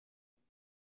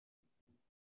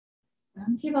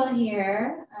some people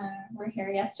here were here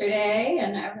yesterday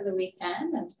and over the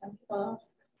weekend, and some people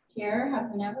here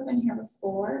have never been here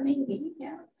before, maybe,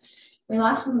 yeah. We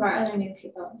lost some of our other new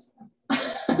people, so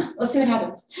we'll see what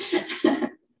happens.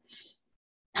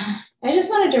 I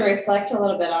just wanted to reflect a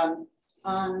little bit on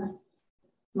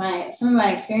some of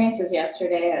my experiences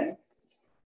yesterday, and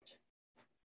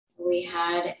we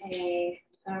had a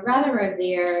rather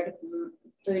revered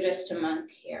Buddhist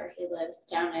monk here. He lives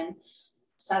down in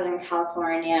Southern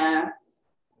California.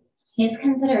 He's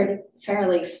considered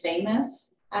fairly famous,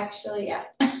 actually, yeah.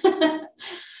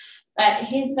 But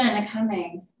he's been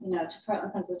coming, to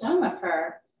Portland, Pennsylvania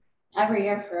for every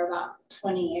year for about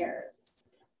 20 years.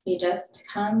 He just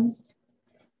comes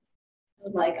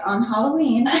like on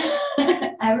Halloween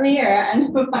every year,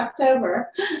 end of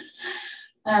October.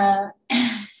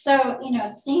 So,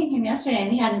 seeing him yesterday,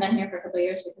 and he hadn't been here for a couple of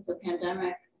years because of the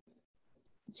pandemic,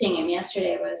 seeing him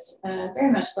yesterday was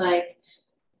very much like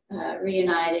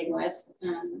reuniting with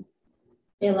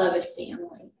beloved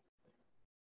family.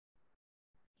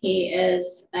 He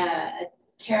is a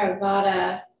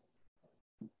Theravada,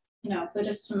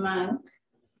 Buddhist monk.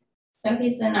 So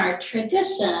he's in our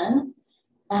tradition,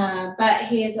 but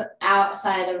he's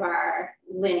outside of our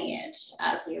lineage,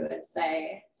 as you would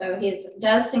say. So he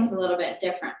does things a little bit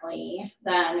differently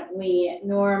than we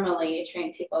normally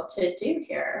train people to do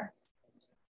here.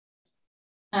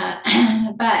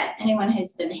 But anyone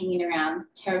who's been hanging around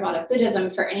Theravada Buddhism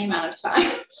for any amount of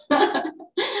time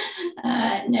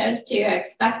knows to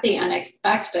expect the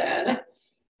unexpected.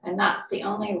 And that's the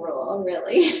only rule,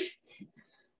 really.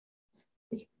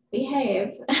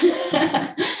 Behave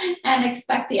and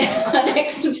expect the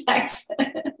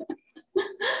unexpected.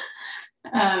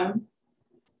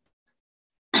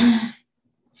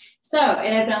 So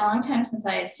it had been a long time since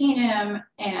I had seen him,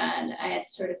 and I had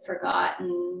sort of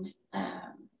forgotten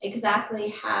exactly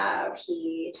how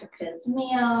he took his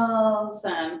meals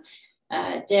and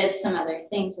did some other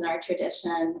things in our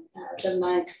tradition. The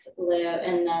monks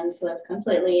and nuns live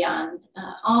completely on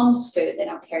alms food. They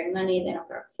don't carry money, they don't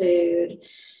grow food.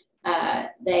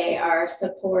 They are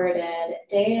supported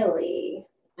daily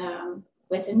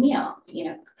with a meal,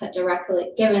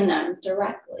 given them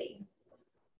directly.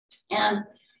 And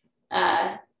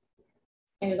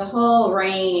there's a whole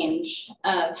range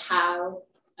of how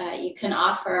you can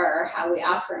offer, or how we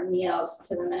offer meals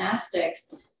to the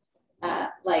monastics,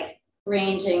 like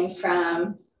ranging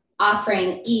from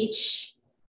offering each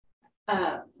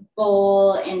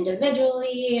bowl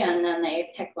individually, and then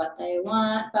they pick what they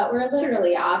want, but we're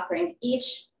literally offering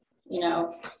each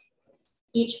bowl,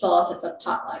 if it's a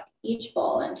potluck, each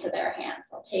bowl into their hands.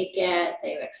 They'll take it,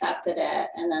 they've accepted it,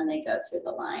 and then they go through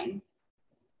the line.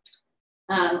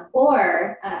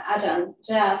 Or Ajahn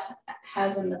Geoff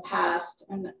has in the past,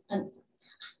 and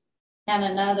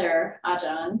another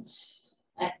Ajahn,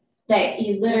 that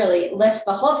you literally lift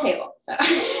the whole table. So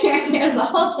here's the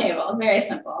whole table, very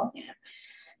simple,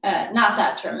 not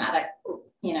that dramatic,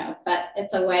 but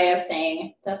it's a way of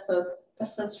saying, this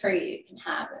is for you, you can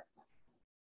have it.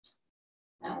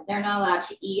 They're not allowed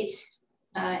to eat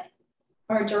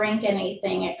or drink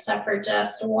anything except for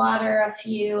just water, a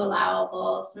few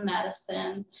allowables,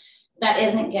 medicine that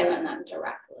isn't given them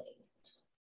directly.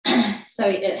 So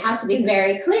it has to be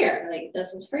very clear, like,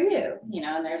 this is for you,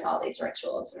 and there's all these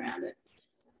rituals around it.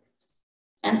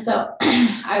 And so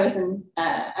I was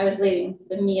leading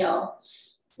the meal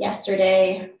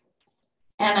yesterday,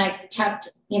 and I kept,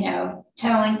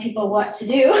 telling people what to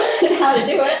do and how to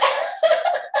do it.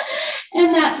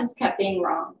 And that just kept being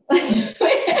wrong.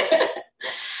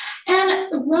 And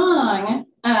wrong,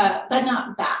 but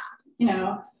not bad,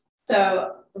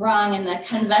 So wrong in the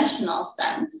conventional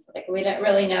sense. Like, we didn't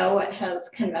really know what his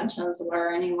conventions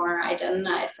were anymore. I didn't.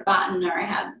 I had forgotten, or I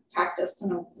hadn't practiced,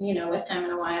 with him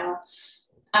in a while.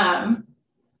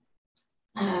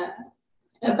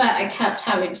 But I kept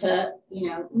having to,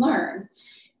 learn,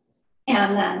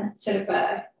 and then sort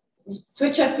of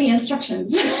switch up the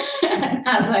instructions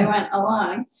as I went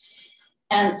along.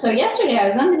 And so yesterday I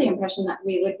was under the impression that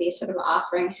we would be sort of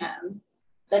offering him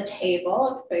the table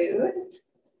of food.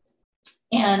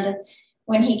 And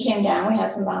when he came down, we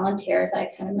had some volunteers.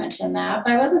 I kind of mentioned that,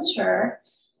 but I wasn't sure.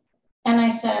 And I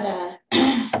said, so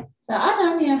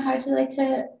Ajahn, how would you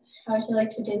like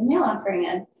to do the meal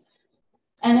offering?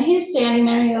 And he's standing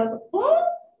there and he goes,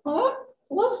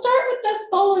 we'll start with this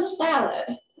bowl of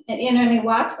salad. And he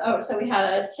walks over. So we had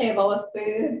a table with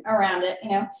food around it,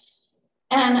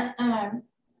 and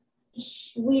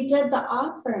we did the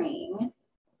offering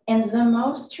in the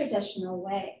most traditional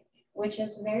way, which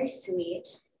is very sweet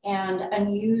and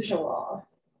unusual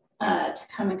to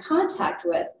come in contact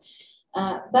with.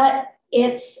 But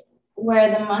it's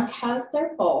where the monk has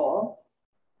their bowl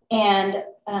and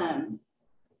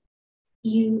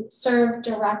you serve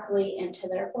directly into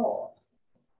their bowl.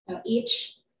 Now,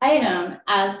 each item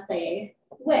as they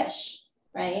wish,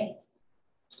 right?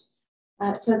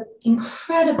 So it's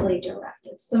incredibly direct.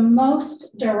 It's the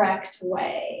most direct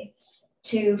way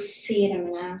to feed a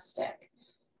monastic.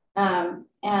 And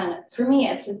for me,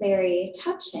 it's very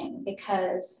touching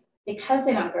because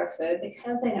they don't grow food,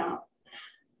 because they don't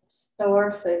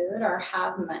store food or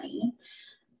have money.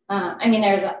 I mean,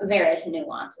 there's various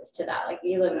nuances to that. Like,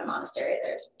 you live in a monastery,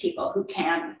 there's people who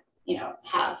can,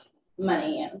 have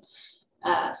money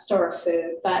and store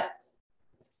food, but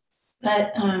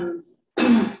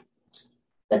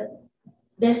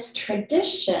this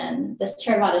tradition, this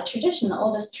Theravada tradition, the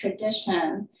oldest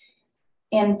tradition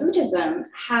in Buddhism,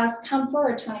 has come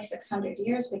forward 2,600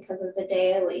 years because of the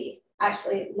daily,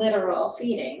 actually literal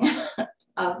feeding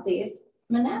of these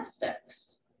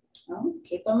monastics.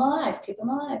 Keep them alive, keep them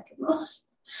alive, keep them alive.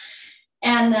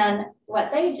 And then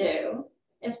what they do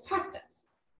is practice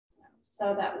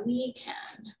so that we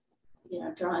can,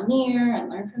 draw near and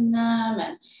learn from them.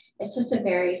 And it's just a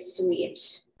very sweet,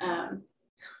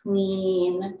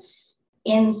 clean,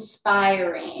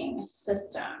 inspiring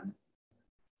system.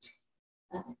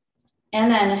 And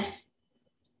then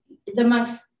the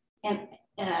monks, like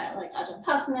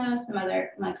Ajahn, some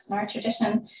other monks in our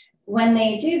tradition, when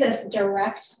they do this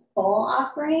direct bowl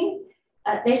offering,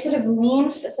 they sort of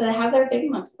lean, so they have their big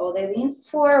monk's bowl, they lean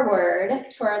forward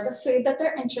toward the food that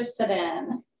they're interested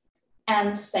in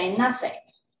and say nothing.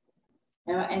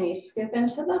 And you scoop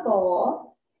into the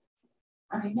bowl.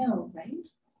 I know, right?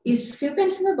 You scoop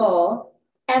into the bowl,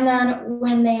 and then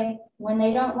when they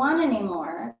don't want any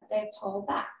more, they pull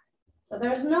back. So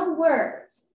there's no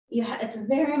words. It's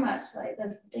very much like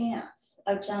this dance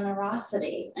of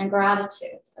generosity and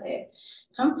gratitude. So they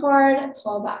come forward,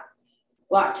 pull back,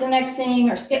 walk to the next thing,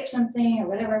 or skip something, or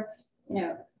whatever.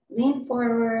 Lean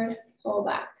forward, pull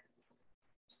back.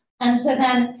 And so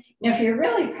then, if you're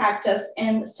really practiced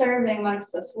in serving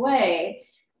monks this way,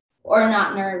 or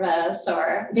not nervous,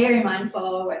 or very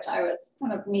mindful, which I was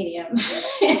kind of medium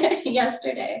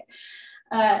yesterday,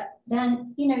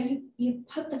 then, you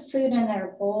put the food in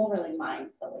their bowl really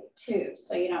mindfully too.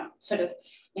 So you don't sort of,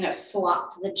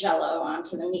 slop the Jello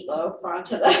onto the meatloaf or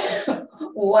onto the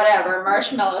whatever,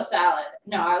 marshmallow salad.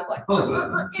 No, I was like,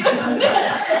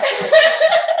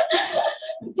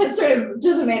 it sort of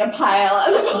just made a pile.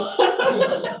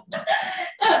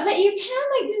 But you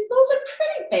can, these bowls are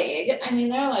pretty big. I mean,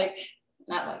 they're like,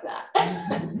 not like that.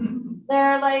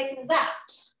 They're like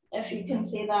that. If you can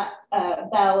see that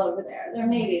bell over there, they're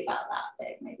maybe about that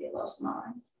big, maybe a little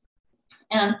smaller.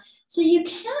 And so you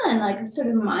can sort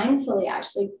of mindfully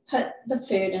actually put the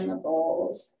food in the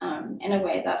bowls in a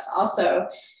way that's also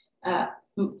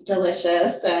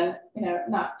delicious and,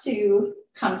 not too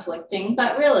conflicting,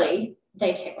 but really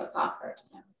they take what's offered.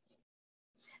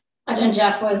 Ajahn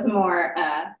Geoff was more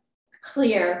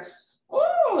clear.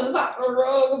 Oh, is that a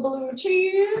rug of blue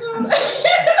cheese?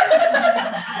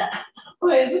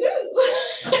 Yes, it is.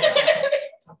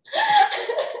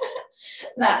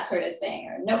 That sort of thing,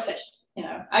 or no fish.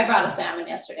 I brought a salmon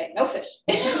yesterday. No fish.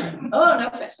 Oh, no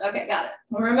fish. Okay, got it.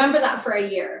 We'll remember that for a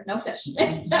year. No fish.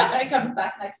 It comes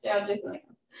back next year. I'll do something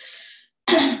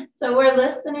else. So we're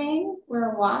listening.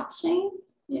 We're watching.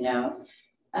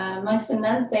 Monks and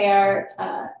nuns, they are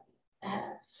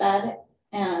fed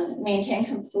and maintained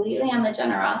completely on the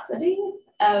generosity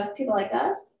of people like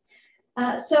us.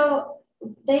 So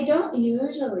they don't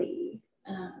usually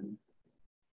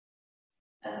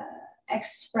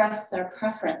express their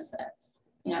preferences,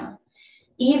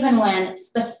 even when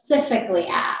specifically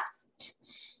asked.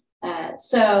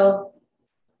 So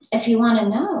if you want to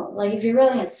know, if you're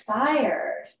really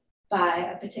inspired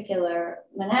by a particular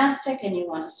monastic and you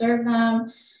want to serve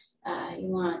them, you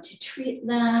want to treat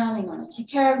them, you want to take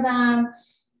care of them,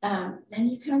 then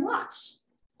you can watch.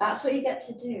 That's what you get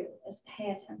to do, is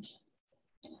pay attention.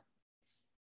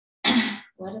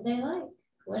 What do they like?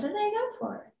 What do they go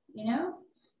for?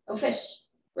 Oh, fish,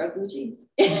 rogue blue cheese.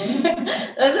 Those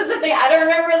are the things. I don't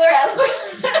remember the rest,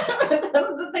 but those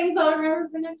are the things I'll remember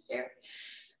for next year.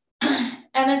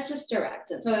 And it's just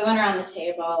directed. So we went around the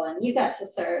table and you got to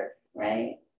serve,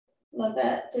 right? A little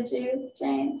bit. Did you,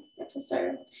 Jane, get to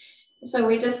serve? So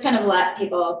we just kind of let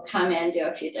people come in, do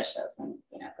a few dishes, and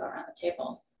go around the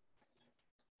table.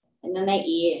 And then they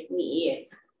eat, we eat.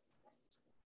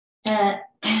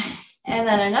 And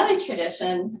then another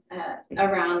tradition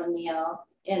around the meal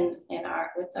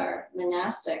with our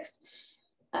monastics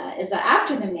is that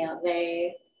after the meal,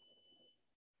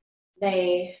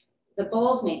 the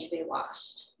bowls need to be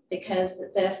washed, because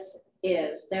this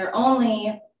is their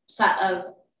only set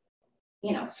of,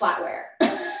 flatware,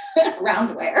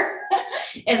 roundware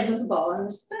is this bowl and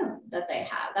the spoon that they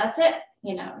have. That's it.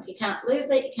 You can't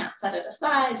lose it. You can't set it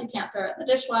aside. You can't throw it in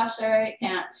the dishwasher. You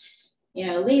can't,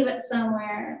 leave it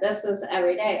somewhere. This is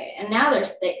every day. And now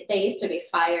they used to be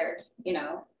fired,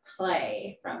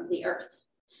 clay from the earth.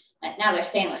 And now they're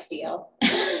stainless steel,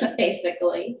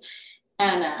 basically,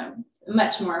 and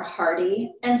much more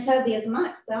hardy. And so these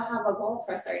monks, they'll have a bowl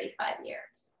for 35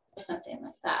 years or something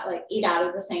like that, like eat out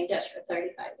of the same dish for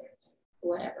 35 years,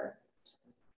 whatever.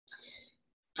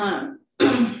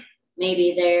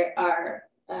 Maybe they are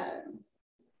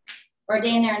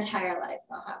ordained their entire lives.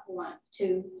 They'll have 1,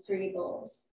 2, 3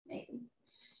 bowls, maybe.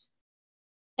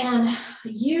 And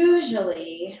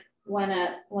usually when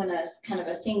a kind of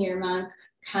a senior monk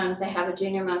comes, they have a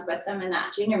junior monk with them, and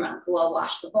that junior monk will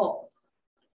wash the bowls.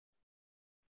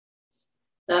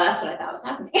 So that's what I thought was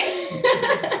happening.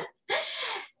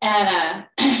 And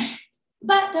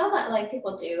but they'll let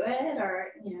people do it,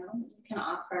 or you can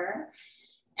offer.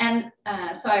 And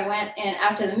so I went in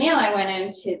after the meal. I went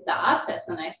into the office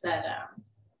and I said,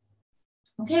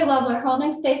 "Okay, well, we're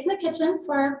holding space in the kitchen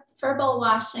for bowl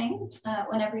washing.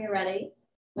 Whenever you're ready.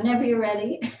 Whenever you're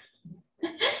ready."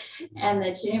 And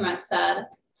the junior monk said,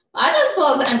 "Ajahn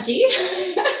bowl is empty."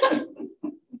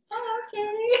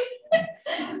 Okay.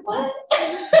 What?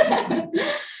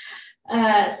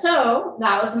 So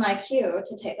that was my cue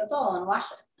to take a bowl and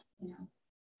wash it.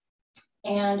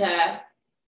 And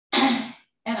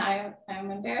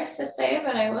I'm embarrassed to say it,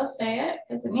 but I will say it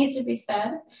because it needs to be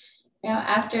said.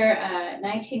 After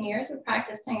 19 years of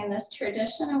practicing in this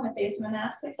tradition and with these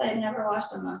monastics, I never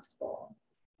washed a monk's bowl.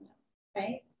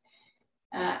 Right?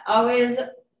 Always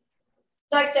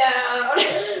ducked out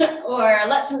or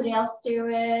let somebody else do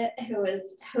it who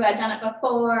had done it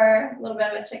before. A little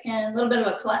bit of a chicken, a little bit of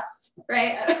a klutz,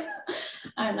 right?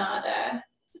 I'm not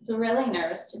so really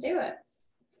nervous to do it.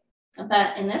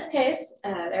 But in this case,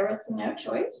 there was no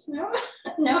choice, no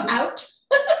out.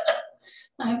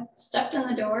 I stepped in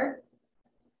the door,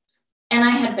 and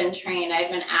I had been trained. I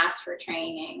had been asked for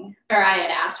training, or I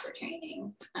had asked for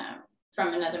training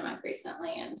from another monk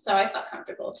recently, and so I felt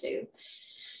comfortable too.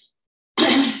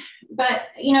 But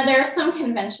there are some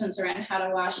conventions around how to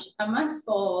wash a monk's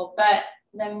bowl, but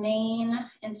the main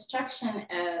instruction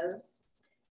is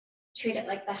treat it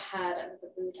like the head of the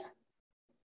Buddha.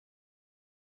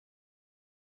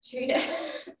 Treat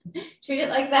it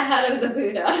like the head of the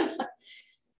Buddha.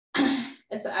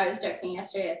 I was joking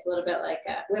yesterday, it's a little bit like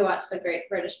we watched the Great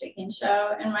British Baking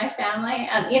Show in my family,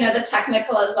 and the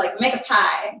technical is like make a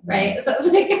pie, right? So it's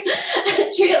like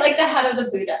treat it like the head of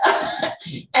the Buddha.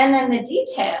 And then the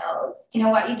details,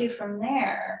 what you do from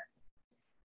there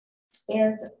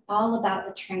is all about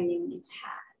the training you've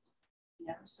had.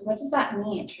 So what does that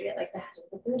mean? Treat it like the head of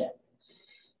the Buddha.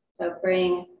 So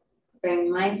bring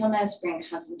mindfulness, bring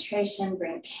concentration,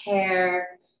 bring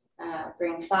care,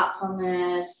 bring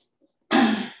thoughtfulness,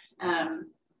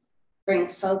 bring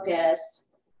focus.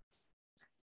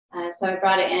 So I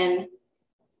brought it in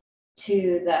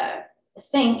to the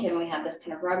sink, and we had this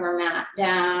kind of rubber mat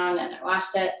down, and I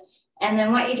washed it. And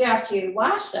then what you do after you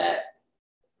wash it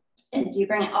is you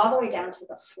bring it all the way down to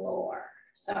the floor.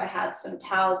 So I had some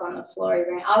towels on the floor. You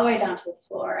bring it all the way down to the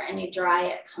floor, and you dry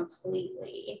it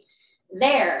completely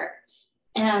there.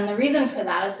 And the reason for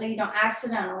that is so you don't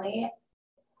accidentally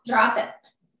drop it.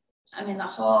 I mean, the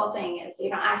whole thing is so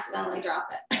you don't accidentally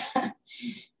drop it.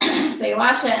 So you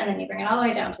wash it, and then you bring it all the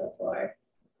way down to the floor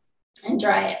and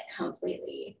dry it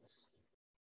completely.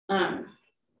 And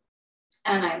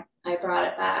I brought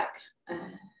it back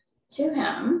to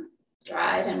him,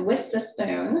 dried, and with the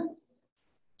spoon.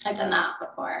 I've done that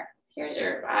before. Here's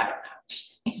your, I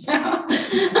don't know.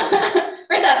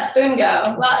 Where'd that spoon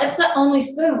go? Well, it's the only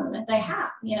spoon that they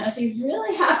have, so you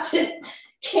really have to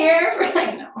care for,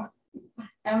 I know.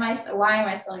 Why am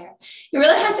I still here? You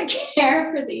really have to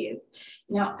care for these,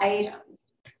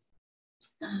 items.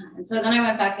 And so then I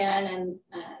went back in, and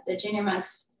the junior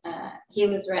monks, he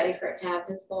was ready for it to have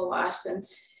his bowl washed. And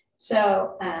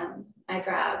so I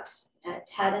grabbed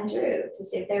Ted and Drew to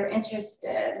see if they were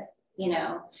interested, in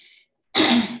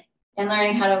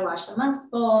learning how to wash a monk's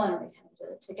bowl, and we kind of did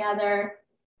it together.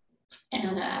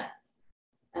 And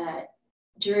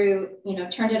Drew,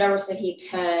 turned it over so he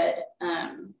could,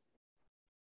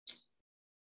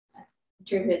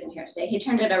 Drew, who isn't here today, he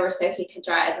turned it over so he could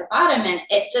dry at the bottom, and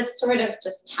it just sort of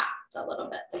just tapped a little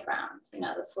bit the ground,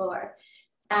 the floor.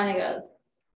 And he goes,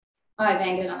 "Oh, I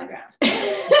banged it on the ground." And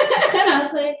I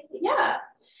was like, yeah,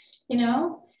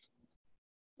 no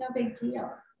big deal,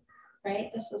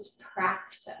 right? This is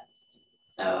practice.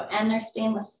 So, and they're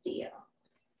stainless steel.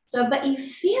 So, but you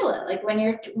feel it, like when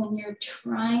you're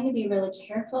trying to be really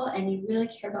careful and you really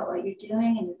care about what you're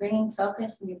doing and you're bringing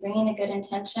focus and you're bringing a good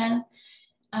intention,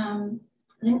 then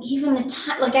even the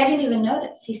time, like I didn't even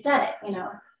notice. He said it, you know.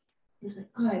 He's like,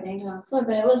 oh, I banged it on the floor,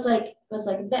 but it was like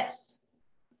this.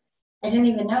 I didn't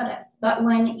even notice. But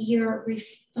when you're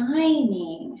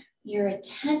refining your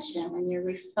attention, when you're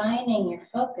refining your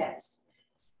focus,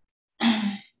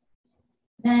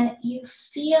 then you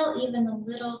feel even the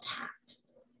little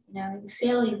taps. You know, you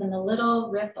feel even the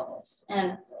little ripples.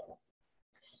 And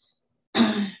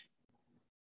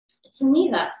to me,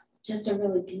 that's just a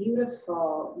really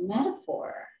beautiful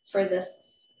metaphor for this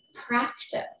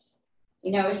practice.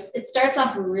 You know, it starts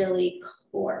off really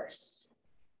coarse.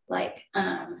 Like,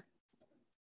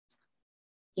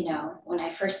 you know, when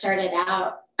I first started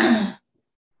out,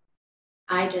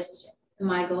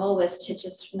 my goal was to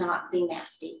just not be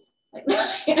nasty. Like,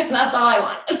 you know, that's all I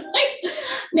wanted. Like,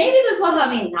 maybe this will help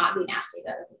me not be nasty to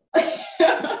other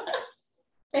people.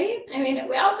 Right? I mean,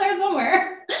 we all start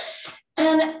somewhere.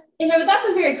 And, you know, but that's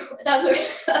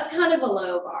kind of a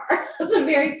low bar. That's a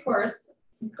very coarse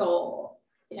goal,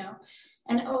 you know.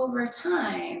 And over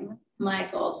time, my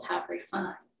goals have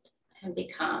refined and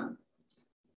become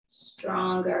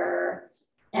stronger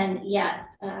and yet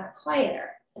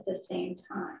quieter at the same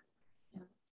time.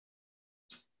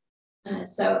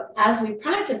 So as we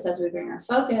practice, as we bring our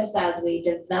focus, as we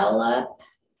develop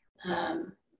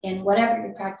in whatever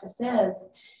your practice is,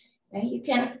 right, you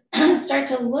can start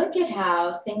to look at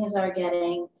how things are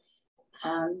getting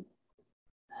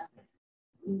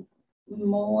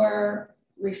more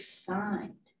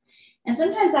refined. And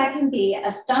sometimes that can be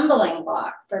a stumbling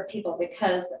block for people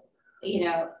because, you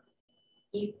know,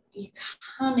 you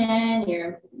come in,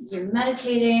 you're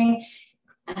meditating,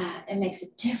 it makes a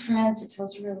difference, it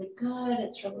feels really good,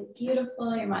 it's really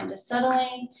beautiful, your mind is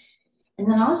settling, and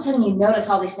then all of a sudden you notice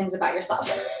all these things about yourself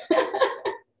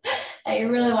that you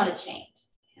really want to change,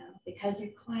 you know, because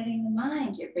you're quieting the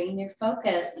mind, you're bringing your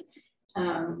focus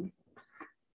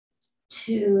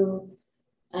to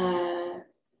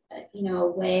you know,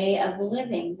 a way of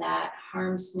living that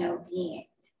harms no being.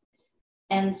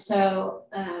 And so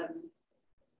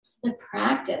the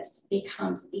practice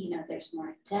becomes, you know, there's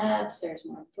more depth, there's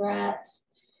more breadth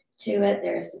to it,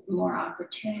 there's more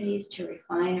opportunities to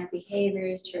refine our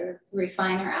behaviors, to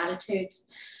refine our attitudes.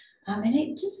 And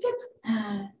it just gets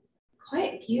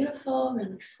quite beautiful,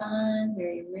 really fun,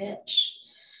 very rich.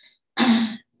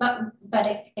 But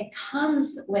it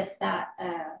comes with that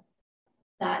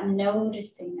that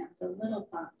noticing of the little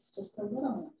bumps, just the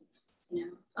little ones, you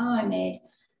know.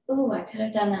 Oh, I could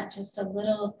have done that just a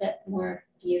little bit more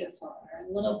beautiful, or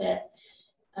a little bit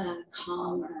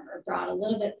calmer, or brought a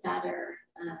little bit better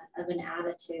of an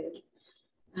attitude.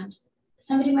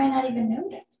 Somebody might not even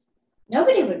notice.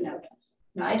 Nobody would notice.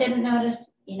 No, I didn't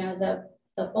notice, you know, the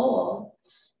bowl,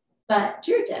 but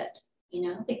Drew did, you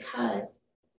know, because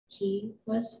he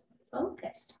was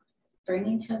focused,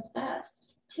 bringing his best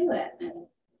to it,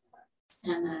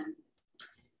 and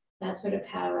that's sort of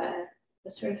how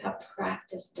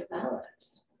practice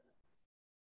develops.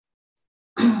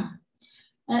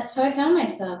 So I found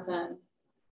myself,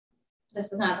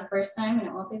 this is not the first time and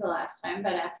it won't be the last time,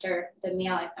 but after the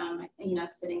meal I found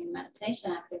sitting in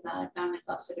meditation after that, I found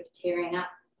myself sort of tearing up.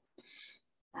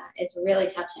 It's really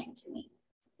touching to me.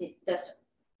 This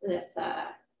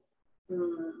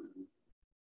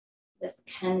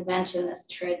convention, this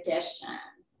tradition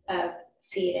of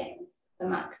feeding the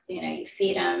monks. You know, you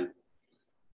feed them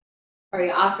or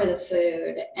you offer the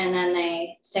food and then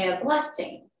they say a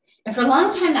blessing. And for a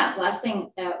long time, that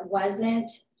blessing wasn't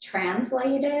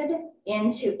translated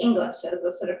into English. It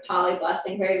was a sort of Pali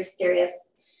blessing, very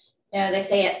mysterious. You know, they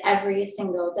say it every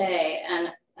single day.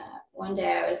 And one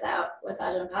day I was out with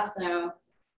Ajahn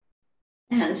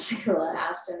and Sakula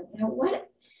asked him, you know,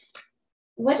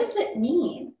 what does it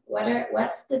mean?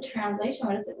 What's the translation?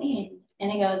 What does it mean?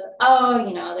 And he goes, oh,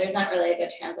 you know, there's not really a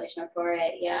good translation for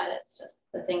it yet. It's just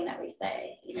the thing that we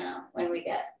say, you know, when we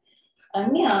get a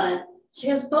meal. And she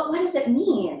goes, but what does it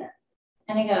mean?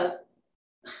 And he goes,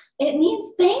 it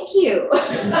means thank you.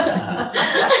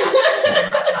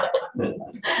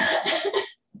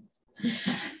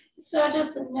 So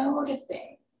just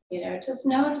noticing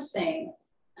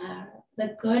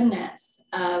the goodness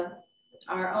of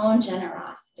our own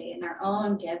generosity and our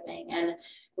own giving, and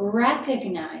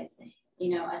recognizing,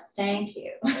 you know, a thank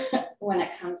you when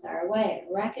it comes our way,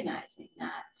 recognizing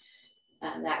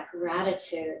that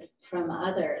gratitude from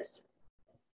others.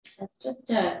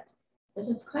 This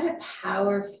is quite a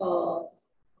powerful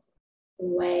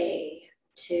way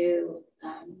to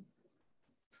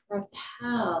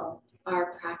propel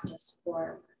our practice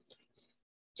forward.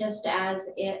 just as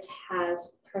it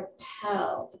has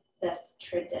propelled this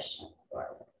tradition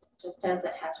forward, just as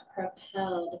it has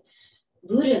propelled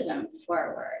Buddhism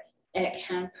forward, it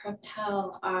can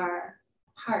propel our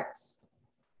hearts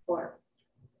forward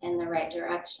in the right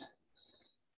direction.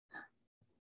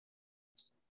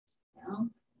 You know,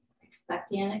 expect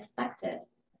the unexpected.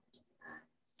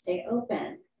 Stay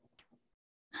open.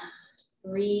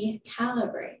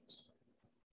 Recalibrate.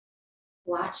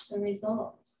 Watch the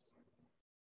results.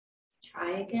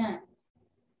 Try again.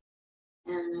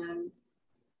 And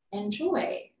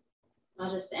enjoy. I'll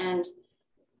just end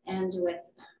with,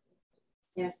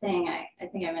 saying, I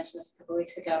think I mentioned this a couple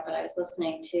weeks ago, but I was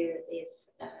listening to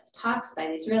these talks by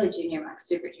these really junior monks,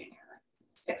 super junior, like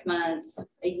 6 months,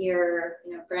 a year,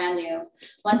 brand new.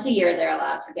 Once a year, they're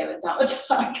allowed to give a Dhamma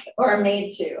talk, or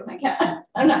made to.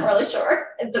 I'm not really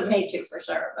sure. It's a made to for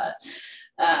sure, but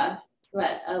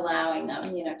allowing them,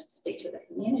 to speak to the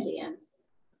community.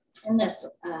 And this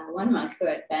one monk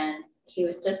he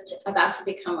was just about to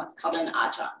become what's called an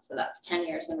Ajahn. So that's 10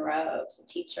 years in robes, a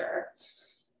teacher.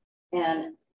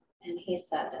 And he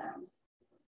said,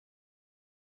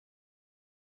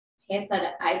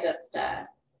 I just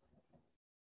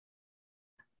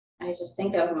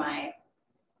think of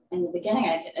in the beginning,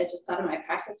 I just thought of my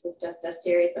practice as just a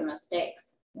series of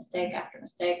mistakes, mistake after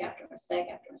mistake after mistake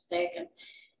after mistake. And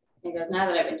he goes, now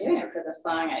that I've been doing it for this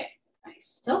long, I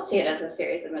still see it as a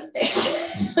series of mistakes.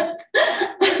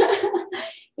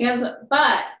 He goes,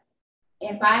 but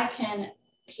if I can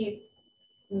keep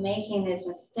making these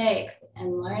mistakes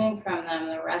and learning from them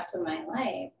the rest of my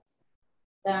life,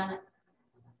 then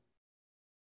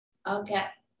I'll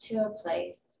get to a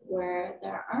place where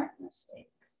there aren't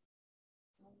mistakes,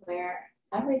 where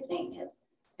everything is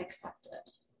accepted,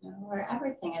 where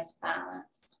everything is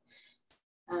balanced.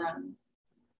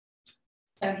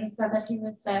 So he said that he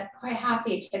was quite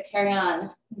happy to carry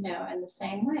on, in the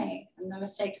same way, and the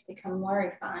mistakes become more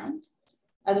refined.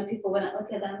 Other people wouldn't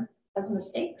look at them as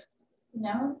mistakes,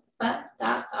 but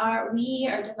we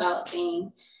are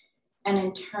developing an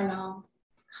internal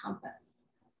compass.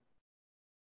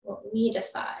 What we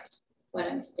decide what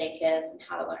a mistake is and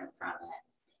how to learn from it.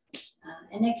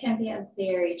 And it can be a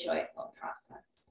very joyful process.